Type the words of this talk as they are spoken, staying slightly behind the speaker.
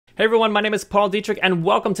Hey everyone, my name is Paul Dietrich and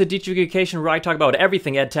welcome to Dietrich Education, where I talk about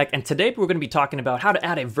everything EdTech, and today we're going to be talking about how to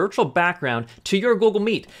add a virtual background to your Google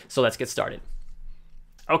Meet. So let's get started.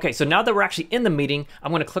 Okay, so now that we're actually in the meeting,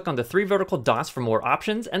 I'm going to click on the three vertical dots for more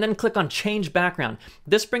options and then click on Change Background.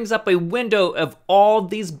 This brings up a window of all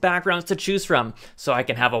these backgrounds to choose from. So I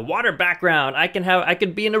can have a water background, I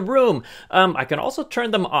could be in a room, I can also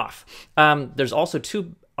turn them off. There's also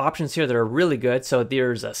two options here that are really good. So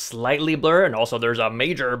there's a slightly blur and also there's a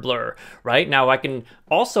major blur, right? Now I can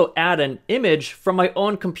also add an image from my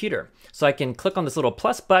own computer. So I can click on this little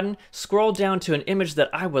plus button, scroll down to an image that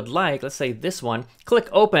I would like, let's say this one, click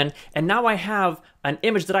open, and now I have an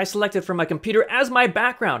image that I selected from my computer as my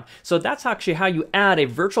background. So that's actually how you add a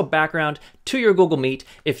virtual background to your Google Meet.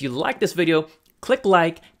 If you like this video, click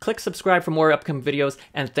like, click subscribe for more upcoming videos,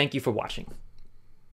 and thank you for watching.